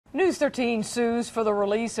News 13 sues for the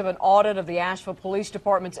release of an audit of the Asheville Police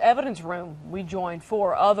Department's evidence room. We joined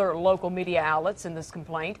 4 other local media outlets in this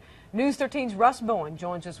complaint. News 13's Russ Bowen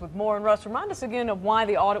joins us with more. And Russ, remind us again of why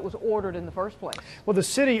the audit was ordered in the first place. Well, the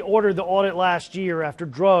city ordered the audit last year after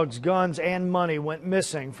drugs, guns, and money went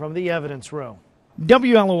missing from the evidence room.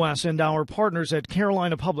 WLOS and our partners at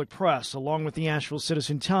Carolina Public Press, along with the Asheville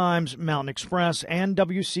Citizen-Times, Mountain Xpress, and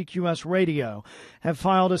WCQS Radio, have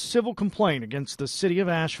filed a civil complaint against the city of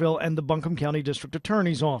Asheville and the Buncombe County District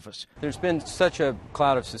Attorney's Office. There's been such a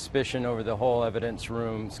cloud of suspicion over the whole evidence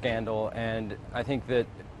room scandal, and I think that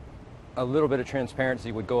a little bit of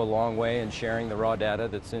transparency would go a long way in sharing the raw data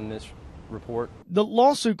that's in this report. The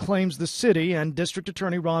lawsuit claims the city and District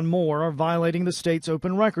Attorney Ron Moore are violating the state's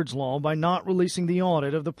open records law by not releasing the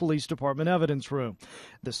audit of the police department evidence room.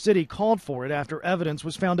 The city called for it after evidence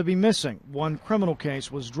was found to be missing. One criminal case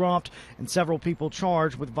was dropped, and several people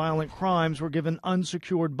charged with violent crimes were given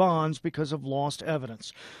unsecured bonds because of lost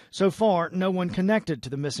evidence. So far, no one connected to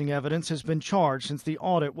the missing evidence has been charged since the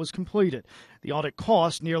audit was completed. The audit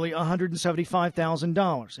cost nearly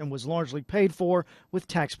 $175,000 and was largely paid for with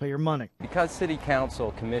taxpayer money. Because City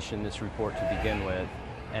Council commissioned this report to begin with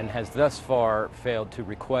and has thus far failed to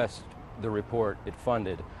request the report it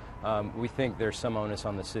funded, we think there's some onus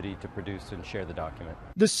on the city to produce and share the document.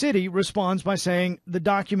 The city responds by saying the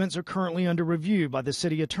documents are currently under review by the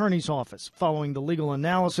city attorney's office. Following the legal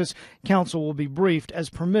analysis, council will be briefed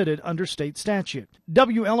as permitted under state statute.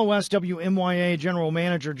 WLOS WMYA General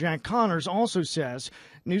Manager Jack Connors also says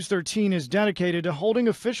News 13 is dedicated to holding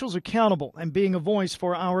officials accountable and being a voice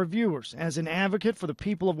for our viewers. As an advocate for the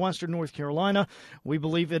people of Western North Carolina, we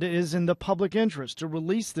believe it is in the public interest to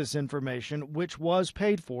release this information, which was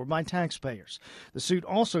paid for by taxpayers. The suit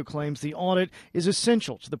also claims the audit is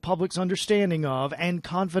essential to the public's understanding of and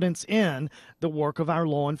confidence in the work of our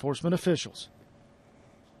law enforcement officials.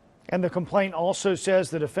 And the complaint also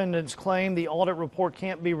says the defendants claim the audit report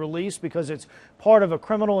can't be released because it's part of a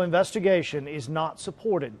criminal investigation is not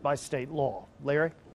supported by state law. Larry?